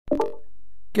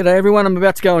G'day everyone, I'm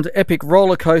about to go into Epic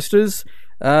Rollercoasters.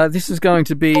 This is going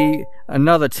to be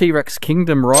another T-Rex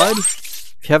Kingdom ride.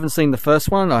 If you haven't seen the first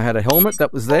one, I had a helmet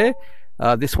that was there.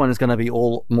 This one is going to be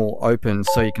all more open,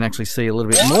 so you can actually see a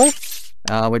little bit more.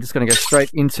 We're just going to go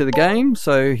straight into the game,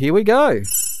 so here we go.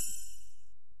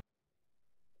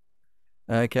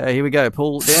 Okay, here we go.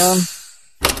 Pull it down.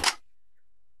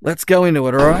 Let's go into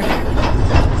it, alright?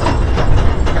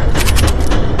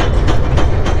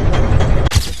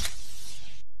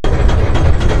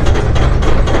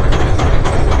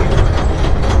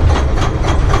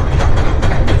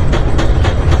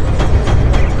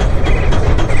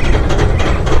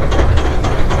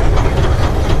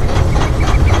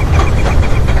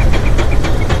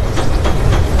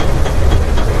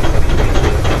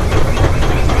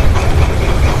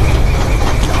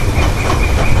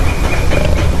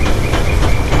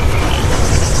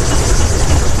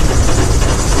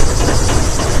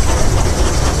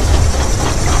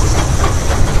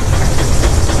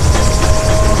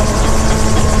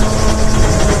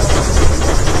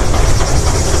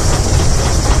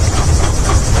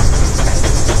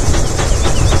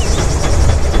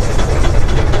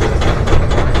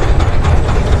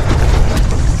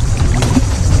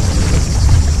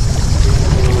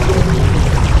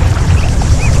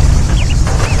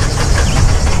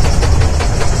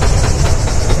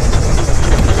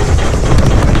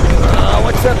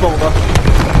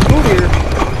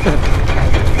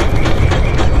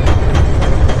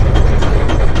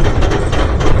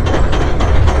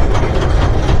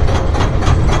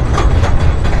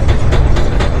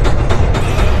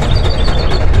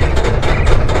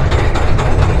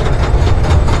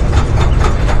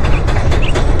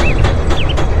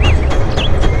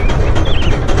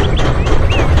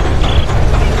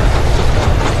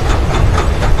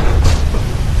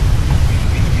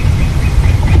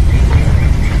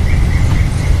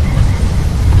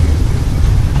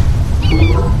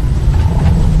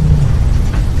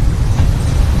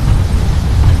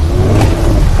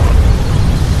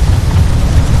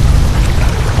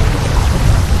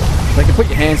 So you can put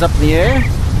your hands up in the air.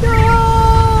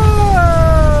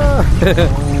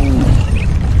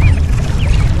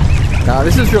 Now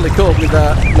this is really cool with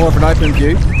more of an open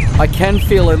view. I can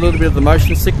feel a little bit of the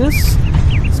motion sickness,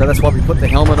 so that's why we put the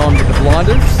helmet on with the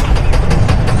blinders.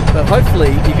 But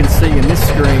hopefully you can see in this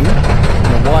screen,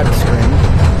 in a wider screen,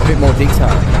 a bit more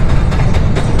detail.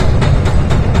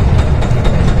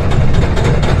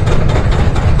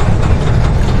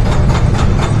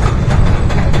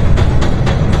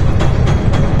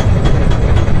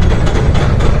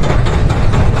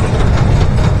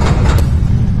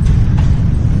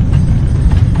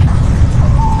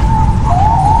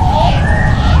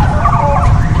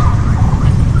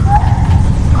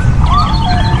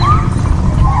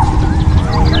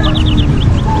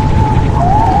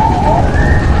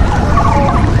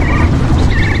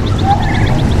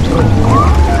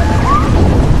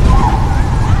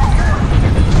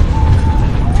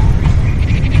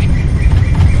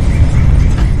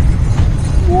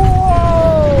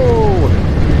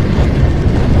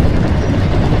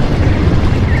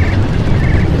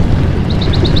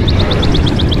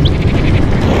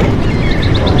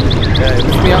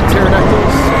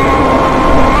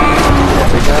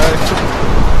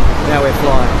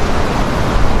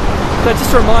 So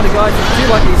just a reminder guys, if you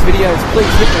do like these videos, please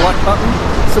hit the like button,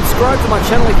 subscribe to my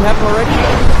channel if you haven't already,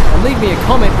 and leave me a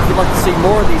comment if you'd like to see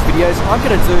more of these videos. I'm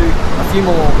going to do a few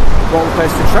more roller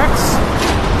coaster tracks,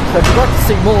 so if you'd like to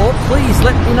see more, please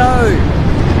let me know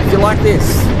if you like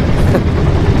this.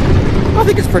 I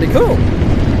think it's pretty cool.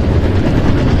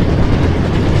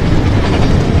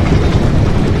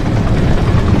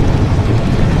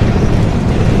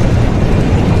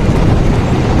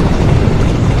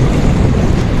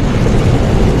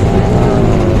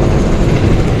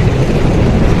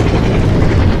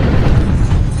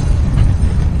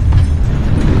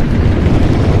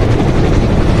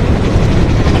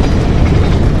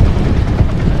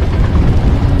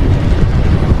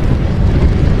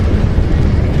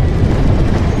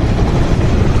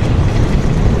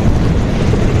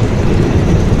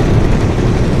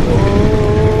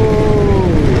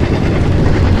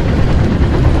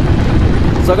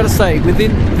 So I've got to say,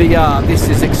 within VR, this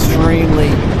is extremely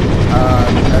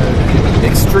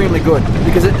good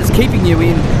because it's keeping you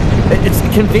in. It's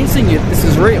convincing you that this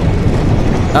is real.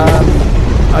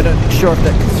 I'm not sure if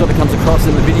that sort of comes across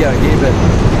in the video here, but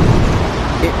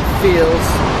it feels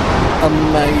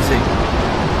amazing.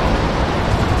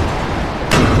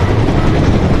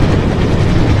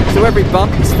 So every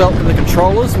bump is felt in the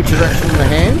controllers, which is actually in the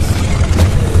hands.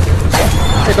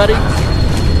 Hey buddy.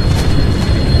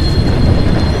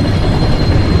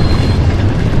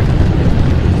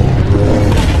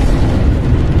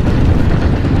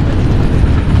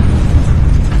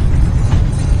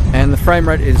 frame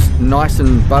rate is nice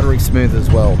and buttery smooth as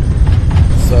well.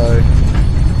 So,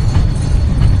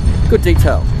 good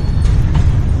detail.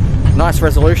 Nice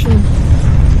resolution.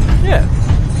 Yeah.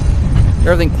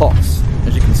 Everything pops,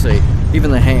 as you can see.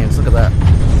 Even the hands, look at that.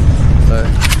 So,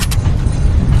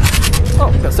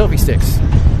 oh, we've got selfie sticks.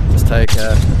 Just take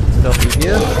a selfie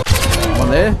here.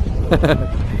 One there.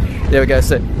 There we go.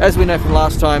 So, as we know from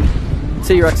last time,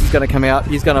 T-Rex is going to come out.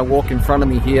 He's going to walk in front of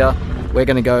me here. We're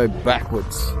going to go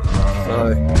backwards.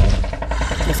 So,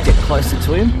 let's get closer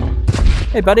to him.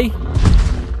 Hey, buddy.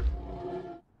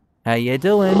 How you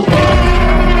doing?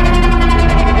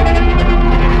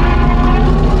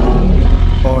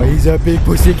 Oh, he's a big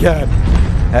pussycat.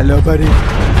 Hello, buddy.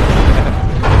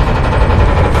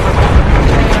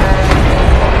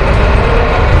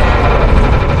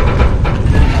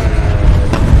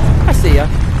 I see ya.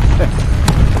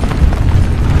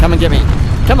 Come and get me.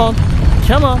 Come on.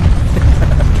 Come on.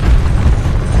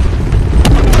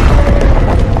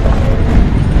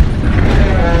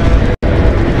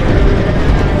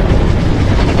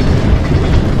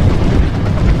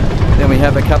 Then we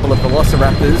have a couple of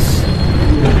velociraptors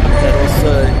that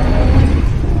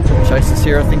also chase us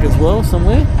here, I think, as well,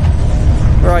 somewhere.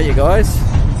 Where are you guys?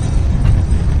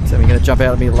 So we're going to jump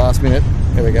out at me at the last minute.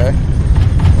 Here we go.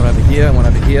 One over here, one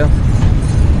over here.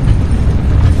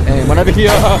 And one over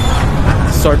here.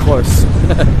 So close.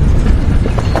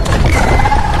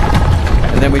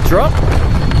 And then we drop.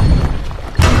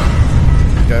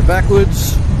 Go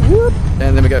backwards. Whoop,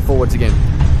 and then we go forwards again.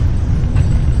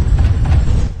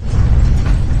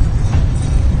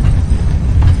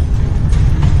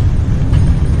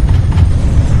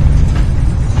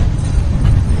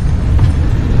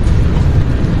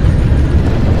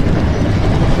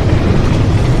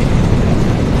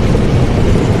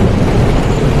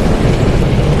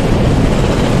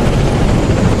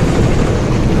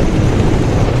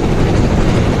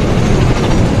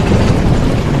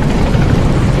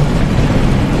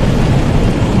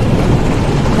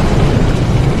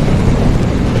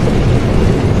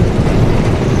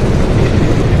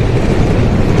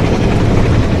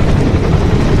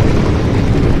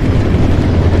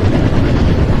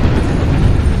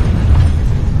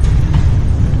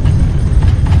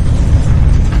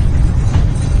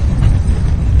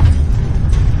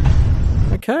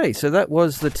 Okay, so that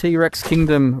was the T-Rex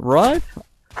Kingdom ride.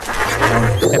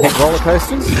 Epic roller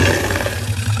coasters.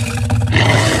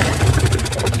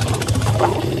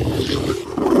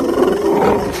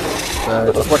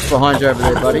 So just watch behind you over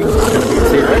there, buddy.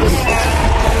 T-Rex.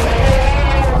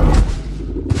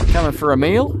 Coming for a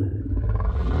meal.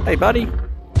 Hey, buddy.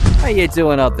 How you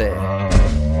doing up there?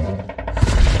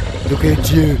 Look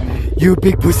at you. You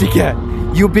big pussycat.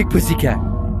 You big pussycat.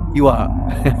 You are.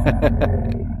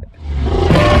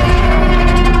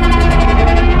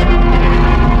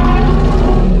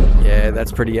 Yeah,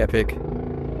 that's pretty epic.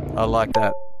 I like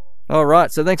that.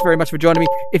 Alright, so thanks very much for joining me.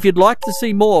 If you'd like to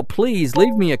see more, please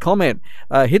leave me a comment.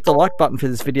 Hit the like button for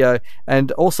this video.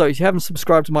 And also, if you haven't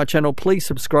subscribed to my channel, please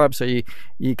subscribe so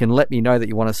you can let me know that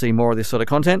you want to see more of this sort of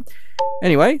content.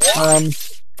 Anyway,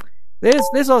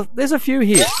 there's a few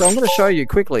here, so I'm going to show you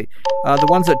quickly. The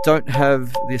ones that don't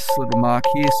have this little mark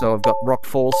here, so I've got Rock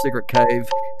Falls, Secret Cave,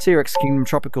 T-Rex Kingdom,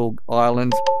 Tropical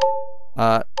Island.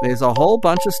 There's a whole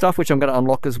bunch of stuff which I'm going to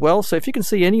unlock as well, so if you can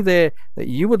see any there that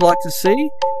you would like to see,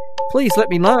 please let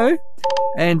me know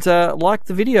and like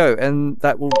the video, and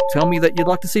that will tell me that you'd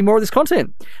like to see more of this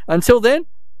content. Until then,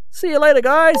 see you later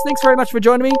guys, thanks very much for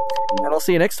joining me, and I'll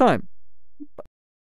see you next time.